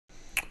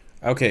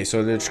Okay,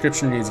 so the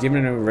description reads,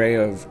 given an array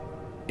of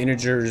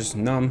integers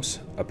nums,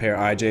 a pair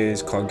ij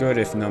is called good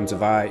if nums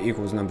of I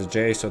equals nums of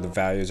j, so the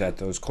values at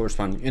those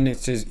corresponding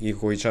indexes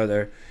equal each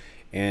other,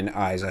 and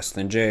I is less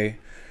than j.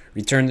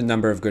 Return the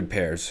number of good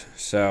pairs.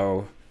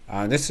 So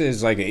this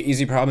is like an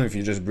easy problem if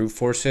you just brute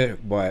force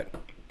it, but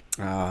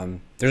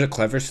there's a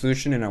clever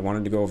solution, and I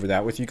wanted to go over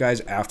that with you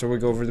guys after we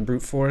go over the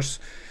brute force.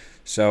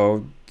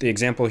 So the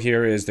example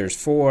here is there's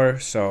 4,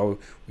 so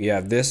we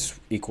have this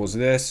equals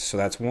this, so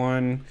that's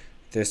 1.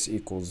 This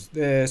equals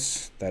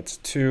this, that's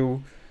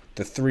 2.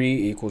 The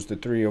 3 equals the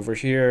 3 over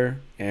here,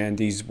 and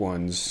these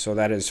ones. So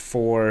that is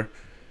 4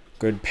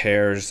 good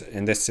pairs,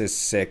 and this is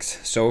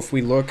 6. So if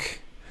we look,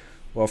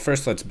 well,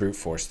 first let's brute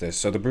force this.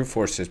 So the brute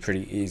force is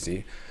pretty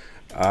easy.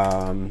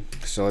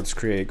 So let's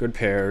create good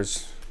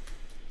pairs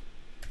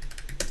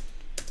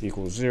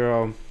equals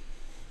 0.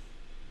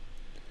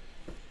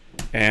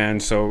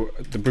 And so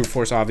the brute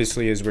force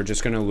obviously is we're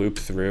just going to loop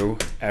through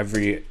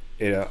every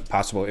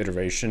possible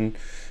iteration.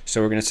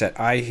 So we're going to set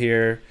I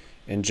here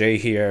and j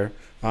here.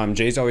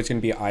 J is always going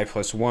to be I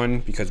plus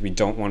 1 because we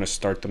don't want to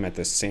start them at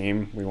the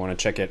same. We want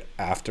to check it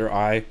after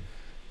I.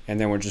 And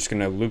then we're just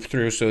going to loop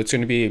through. So it's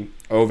going to be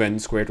O of n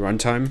squared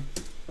runtime.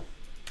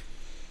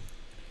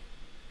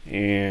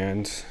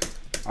 And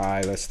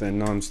I less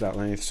than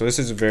nums.length. So this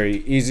is a very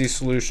easy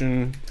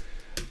solution.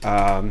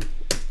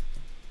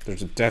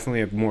 There's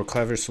definitely a more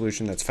clever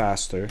solution that's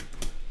faster.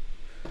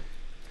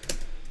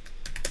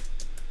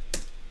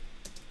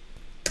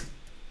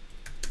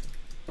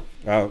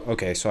 Oh,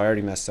 okay, so I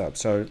already messed up.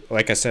 So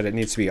like I said, it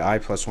needs to be I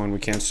plus 1. We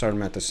can't start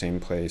them at the same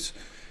place.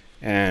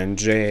 And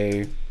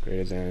j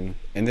greater than,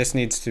 and this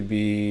needs to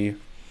be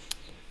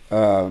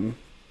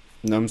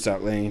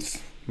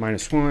nums.length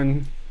minus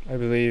 1, I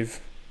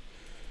believe.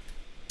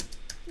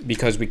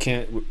 Because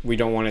we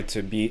don't want it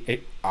to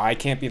be, I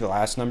can't be the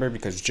last number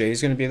because j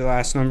is going to be the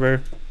last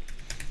number.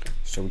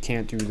 So we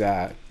can't do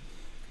that.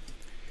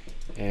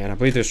 And I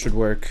believe this should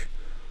work.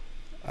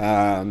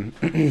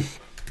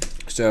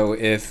 So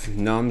if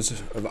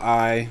nums of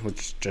I,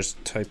 let's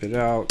just type it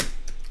out,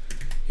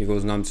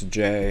 equals nums of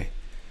j,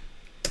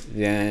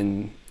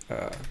 then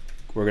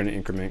we're going to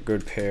increment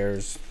good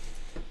pairs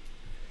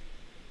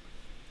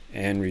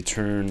and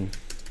return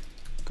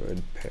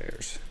good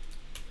pairs.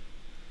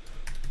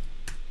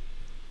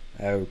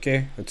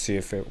 Okay, let's see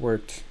if it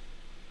worked.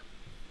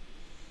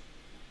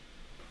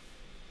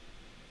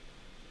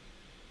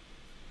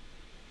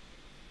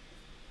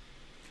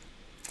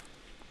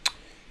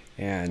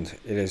 And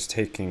it is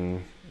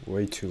taking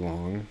way too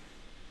long.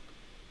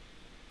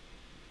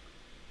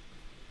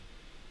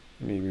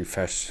 Let me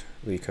refresh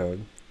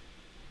LeetCode.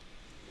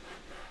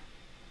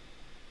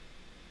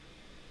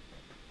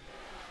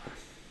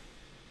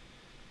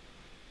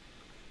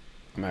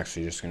 I'm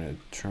actually just going to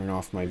turn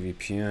off my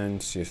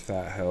VPN, see if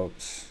that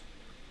helps.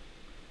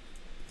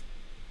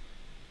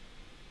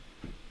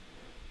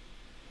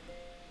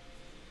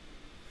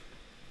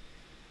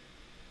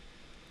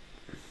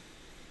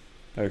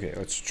 Okay,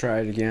 let's try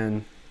it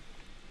again.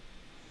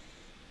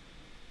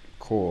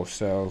 Cool,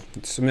 so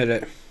let's submit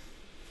it.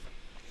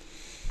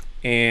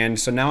 And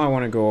so now I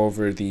want to go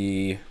over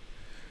the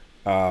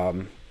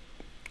more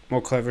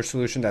clever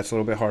solution that's a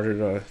little bit harder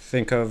to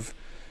think of.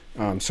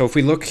 So if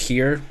we look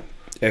here,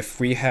 if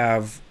we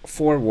have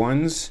 4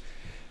 ones,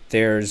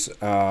 there's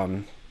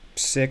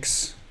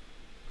 6.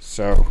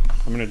 So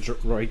I'm going to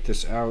write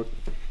this out.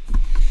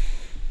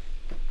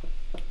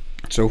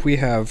 So if we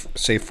have,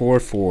 say, 4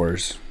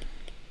 4s,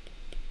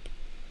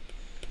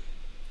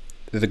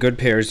 the good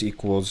pairs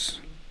equals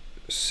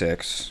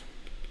 6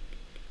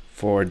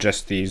 for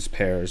just these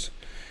pairs.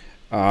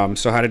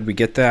 So how did we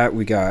get that?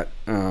 We got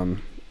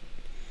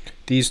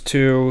these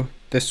two,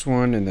 this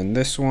one, and then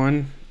this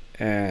one,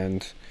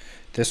 and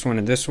this one,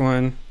 and this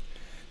one,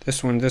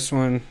 this one, this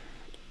one,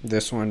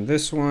 this one,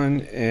 this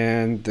one,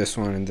 and this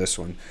one, and this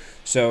one.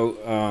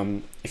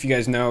 So if you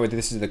guys know,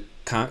 this is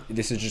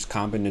just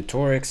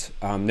combinatorics.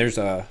 There's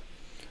a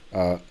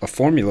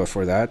formula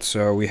for that.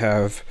 So we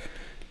have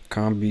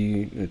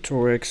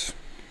combinatorics.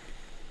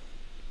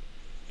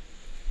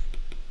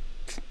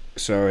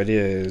 So it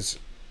is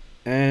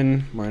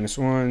n minus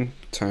 1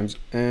 times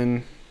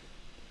n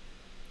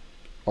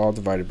all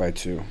divided by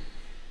 2.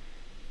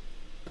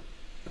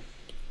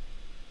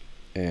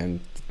 And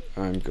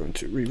I'm going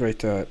to rewrite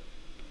that,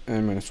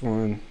 n minus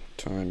 1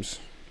 times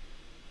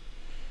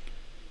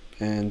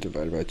n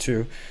divided by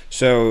 2.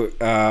 So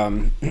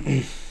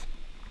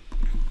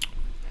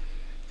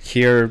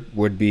here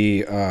would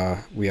be,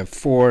 we have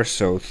 4,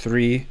 so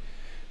 3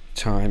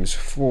 times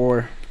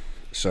 4.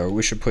 So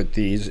we should put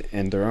these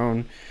in their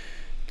own,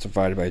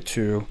 divided by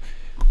 2.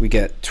 We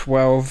get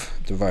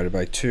 12 divided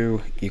by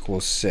 2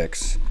 equals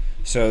 6.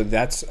 So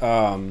that's,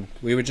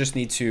 we would just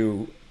need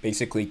to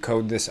basically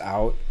code this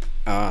out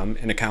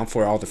and account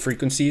for all the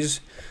frequencies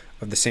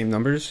of the same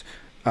numbers.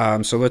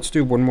 So let's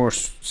do one more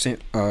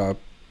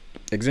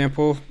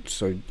example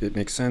so it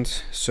makes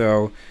sense.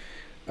 So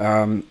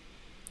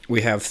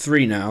we have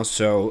 3 now,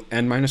 so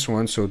n minus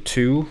 1, so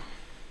 2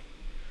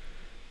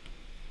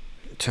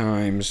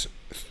 times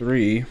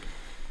 3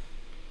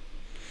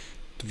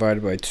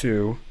 divided by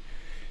 2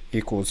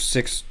 equals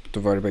 6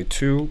 divided by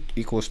 2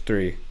 equals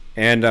 3.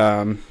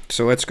 And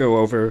so let's go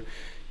over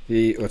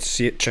let's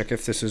see it, check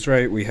if this is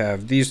right. We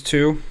have these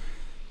two.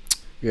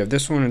 We have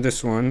this one and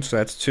this one, so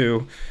that's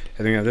 2.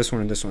 And then we have this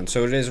one and this one.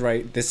 So it is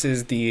right. This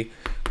is the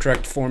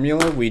correct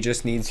formula. We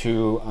just need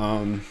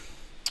to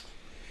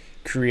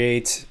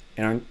create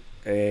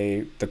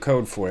the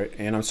code for it.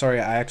 And I'm sorry,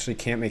 I actually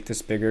can't make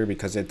this bigger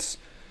because it's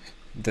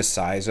the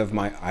size of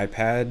my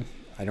iPad.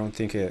 I don't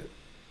think it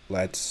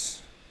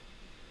lets.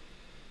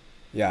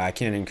 Yeah, I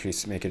can't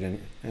make it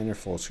in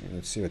full screen.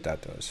 Let's see what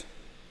that does.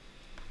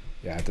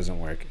 Yeah, it doesn't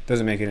work. It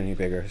doesn't make it any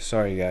bigger.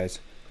 Sorry, guys.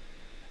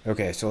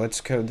 Okay, so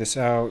let's code this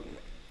out.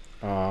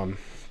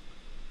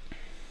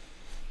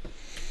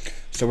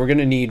 So we're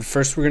gonna need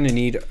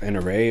an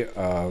array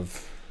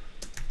of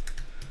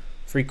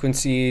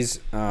frequencies,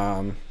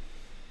 and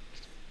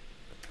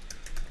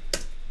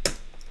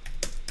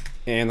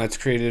let's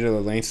create it at a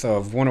length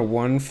of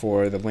 101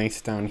 for the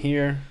length down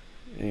here,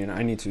 and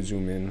I need to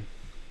zoom in.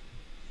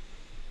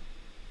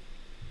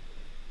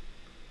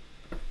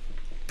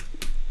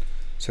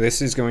 So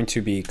this is going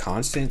to be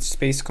constant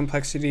space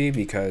complexity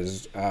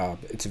because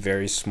it's a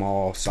very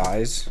small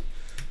size,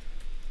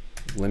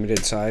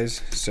 limited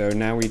size. So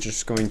now we're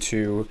just going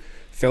to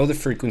fill the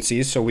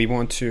frequencies. So we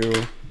want to,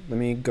 let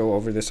me go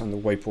over this on the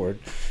whiteboard.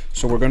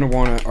 So we're going to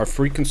want our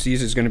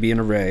frequencies is going to be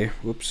an array.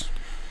 Whoops.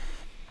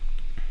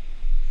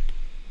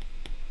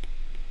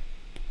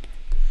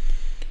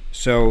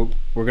 So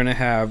we're going to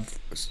have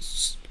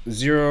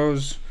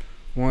zeros.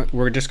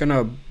 We're just going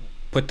to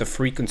put the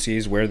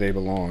frequencies where they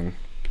belong.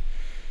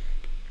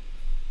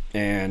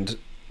 And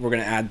we're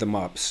going to add them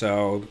up.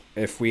 So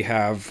if we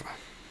have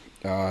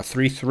 3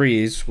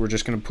 3s, we're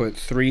just going to put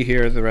 3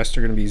 here. The rest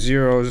are going to be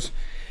zeros.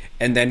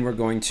 And then we're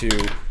going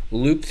to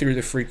loop through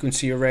the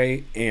frequency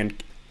array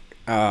and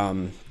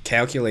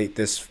calculate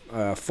this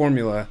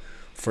formula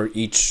for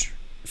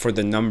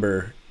the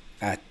number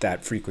at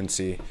that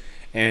frequency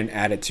and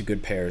add it to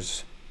good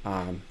pairs.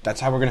 That's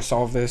how we're going to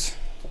solve this.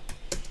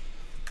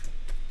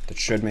 That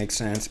should make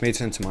sense. It made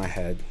sense in my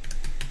head.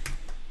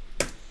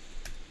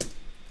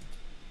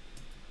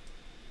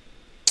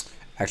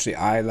 Actually,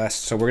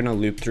 so we're going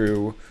to loop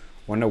through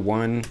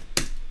 101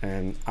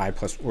 and we're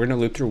going to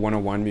loop through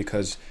 101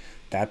 because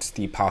that's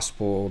the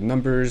possible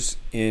numbers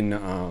in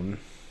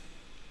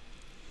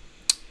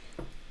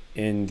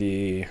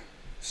the,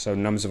 so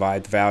nums of I,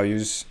 the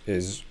values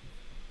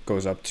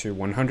goes up to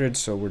 100,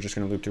 so we're just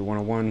going to loop through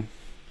 101.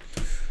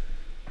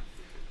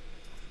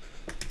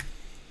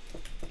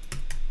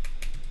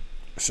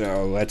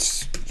 So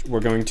this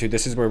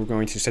is where we're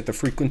going to set the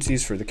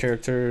frequencies for the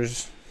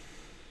characters.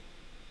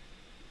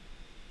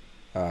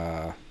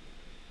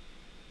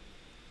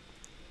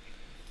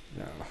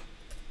 No.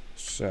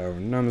 So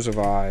nums of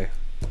I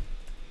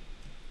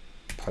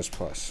 ++.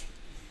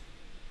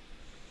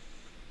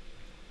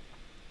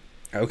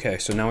 Okay,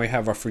 so now we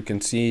have our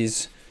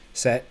frequencies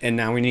set, and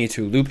now we need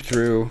to loop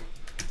through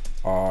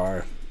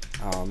our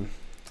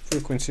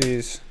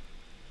frequencies.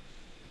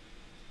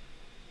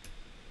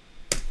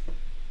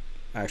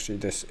 Actually,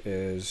 this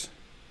is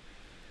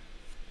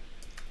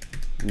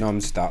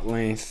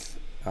nums.length.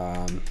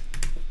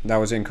 That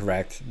was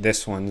incorrect.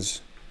 This one's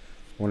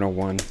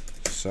 101.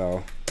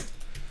 So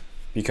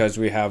because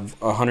we have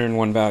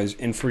 101 values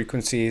in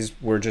frequencies,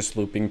 we're just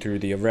looping through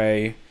the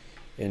array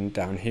and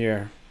down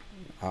here.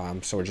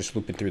 So we're just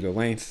looping through the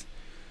length.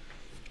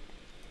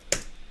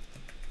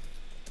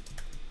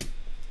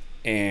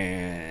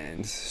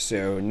 And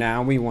so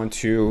now we want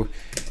to,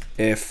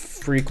 if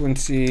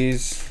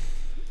frequencies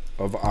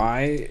of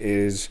I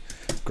is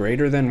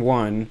greater than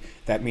 1,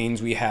 that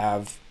means we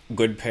have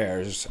good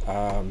pairs.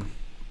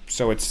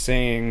 So it's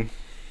saying,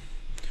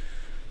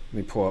 let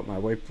me pull up my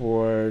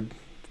whiteboard,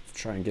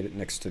 try and get it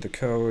next to the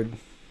code.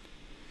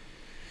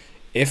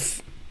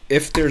 If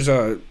there's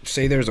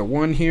there's a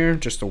 1 here,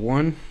 just a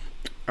 1,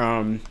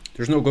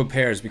 there's no good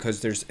pairs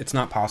because it's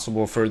not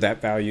possible for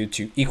that value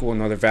to equal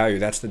another value.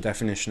 That's the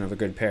definition of a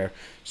good pair.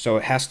 So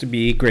it has to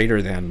be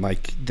greater than,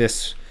 like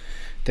this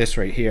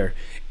right here.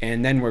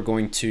 And then we're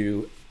going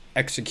to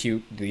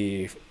execute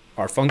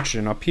our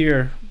function up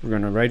here. We're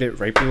going to write it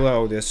right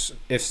below this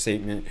if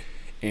statement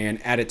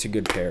and add it to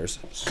good pairs.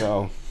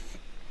 So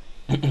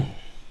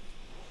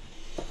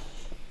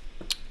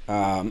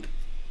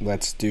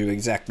let's do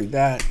exactly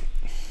that.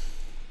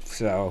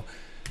 So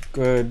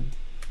good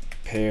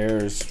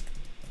pairs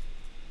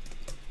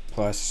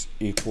plus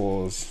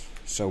equals,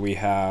 so we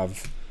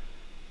have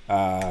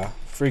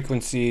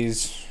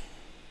frequencies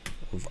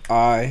of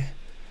I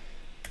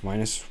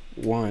minus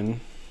 1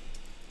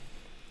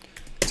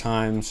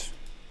 times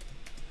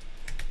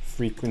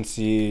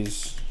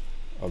frequencies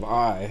of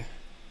I,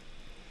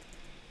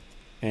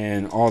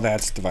 and all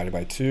that's divided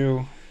by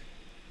 2,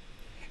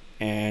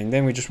 and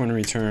then we just want to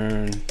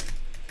return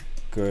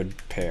good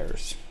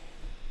pairs.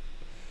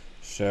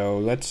 So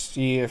let's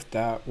see if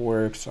that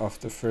works off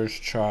the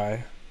first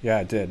try.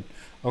 Yeah, it did.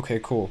 Okay,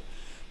 cool.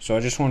 So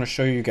I just want to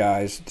show you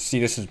guys, see,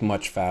 this is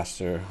much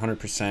faster,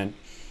 100%.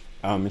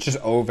 It's just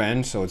O of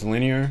n, so it's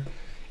linear,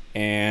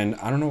 And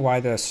I don't know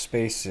why the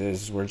space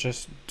is. We're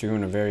just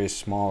doing a very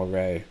small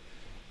array.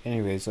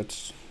 Anyways,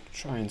 let's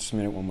try and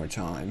submit it one more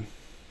time.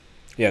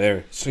 Yeah,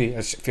 there. See,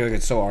 I feel like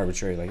it's so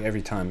arbitrary. Like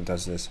every time it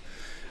does this.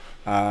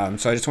 So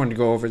I just wanted to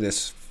go over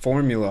this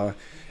formula.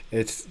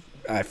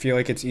 I feel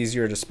like it's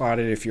easier to spot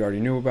it if you already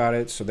knew about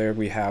it. So there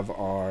we have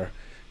our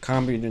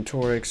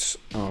combinatorics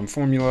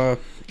formula.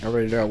 I'll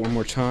write it out one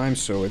more time.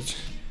 So it's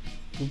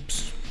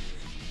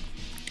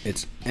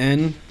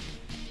n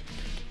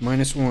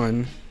minus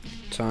 1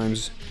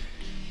 times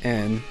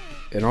n,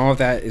 and all of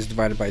that is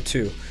divided by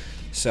 2.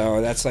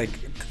 So that's like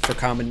for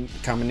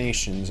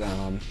combinations.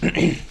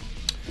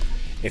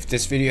 If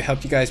this video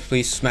helped you guys,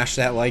 please smash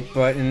that like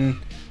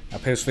button. I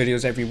post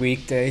videos every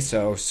weekday,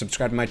 so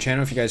subscribe to my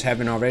channel if you guys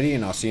haven't already,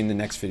 and I'll see you in the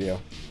next video.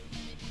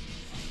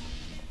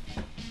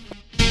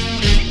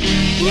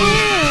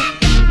 Yeah.